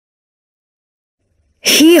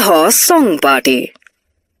Hee Haw Song Party.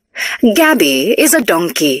 Gabby is a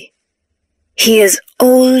donkey. He is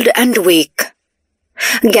old and weak.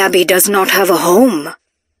 Gabby does not have a home.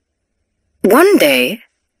 One day,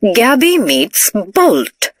 Gabby meets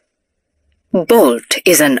Bolt. Bolt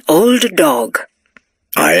is an old dog.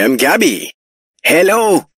 I am Gabby.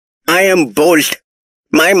 Hello, I am Bolt.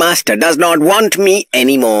 My master does not want me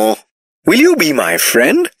anymore. Will you be my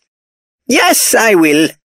friend? Yes, I will.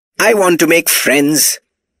 I want to make friends.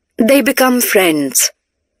 They become friends.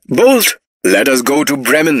 Bolt, let us go to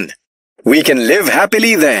Bremen. We can live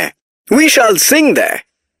happily there. We shall sing there.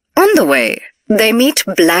 On the way, they meet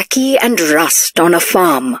Blackie and Rust on a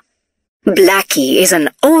farm. Blackie is an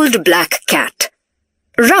old black cat.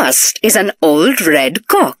 Rust is an old red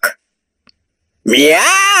cock. Meow!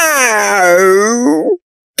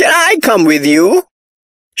 Can I come with you?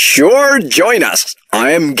 Sure, join us.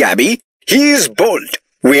 I am Gabby. He's Bolt.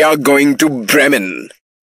 We are going to Bremen.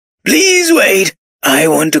 Please wait. I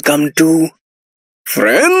want to come too.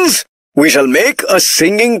 Friends, we shall make a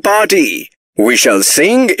singing party. We shall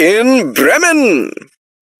sing in Bremen.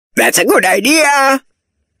 That's a good idea.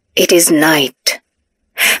 It is night.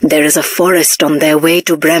 There is a forest on their way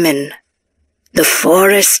to Bremen. The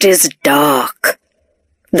forest is dark.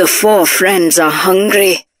 The four friends are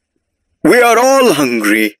hungry. We are all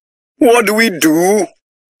hungry. What do we do?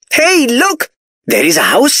 Hey, look! There is a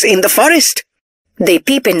house in the forest. They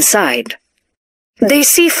peep inside. They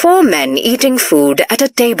see four men eating food at a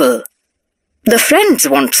table. The friends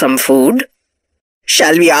want some food.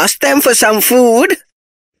 Shall we ask them for some food?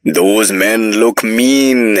 Those men look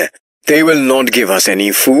mean. They will not give us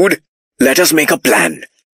any food. Let us make a plan.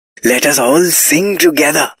 Let us all sing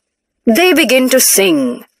together. They begin to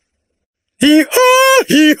sing. Hee haw,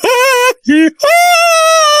 hee haw, hee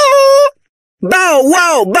haw. Bow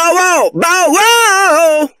wow, bow wow, bow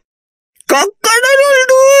wow.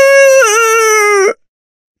 Cock-a-doodle-doo.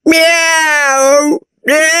 Meow,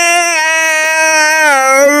 meow.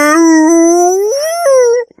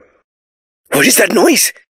 What is that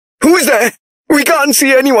noise? Who is there? We can't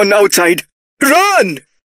see anyone outside. Run!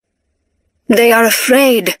 They are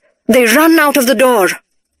afraid. They run out of the door.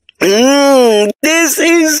 This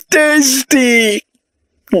is tasty.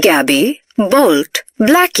 Gabby, Bolt,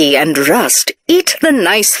 Blackie and Rust eat the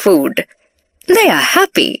nice food. They are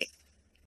happy.